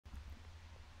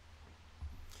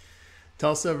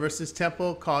Tulsa versus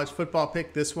Temple college football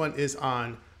pick. This one is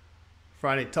on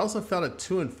Friday. Tulsa fell to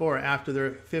 2-4 after their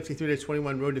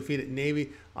 53-21 road defeat at Navy.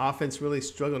 Offense really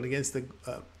struggled against the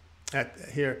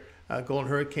Golden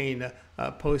Hurricane,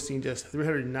 posting just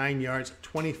 309 yards,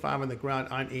 25 on the ground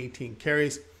on 18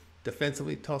 carries.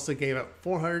 Defensively, Tulsa gave up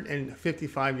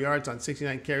 455 yards on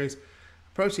 69 carries,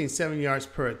 approaching 7 yards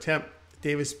per attempt.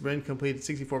 Davis Brin completed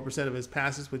 64% of his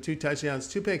passes with 2 touchdowns,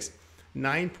 2 picks,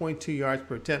 9.2 yards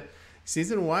per attempt.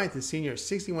 Season-wide, the senior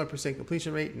 61%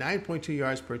 completion rate, 9.2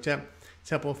 yards per attempt.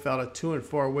 Temple fell to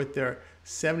 2-4 with their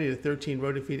 70-13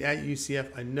 road defeat at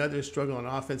UCF. Another struggle on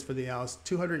offense for the Owls,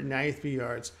 293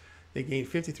 yards. They gained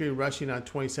 53 rushing on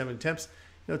 27 attempts.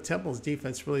 Temple's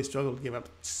defense really struggled to give up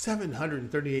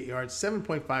 738 yards,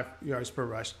 7.5 yards per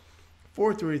rush,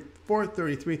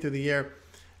 433 through the air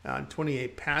on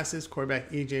 28 passes.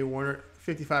 Quarterback E.J. Warner,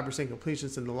 55%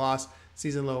 completions in the loss.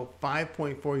 Season low,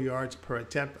 5.4 yards per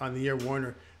attempt on the year.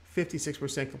 Warner,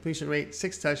 56% completion rate,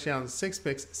 6 touchdowns, 6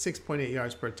 picks, 6.8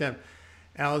 yards per attempt.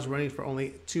 Owls running for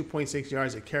only 2.6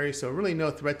 yards a carry, so really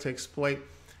no threat to exploit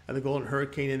the Golden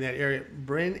Hurricane in that area.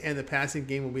 Brin and the passing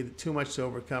game will be too much to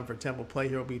overcome for Temple. Play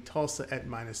here will be Tulsa at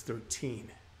 -13.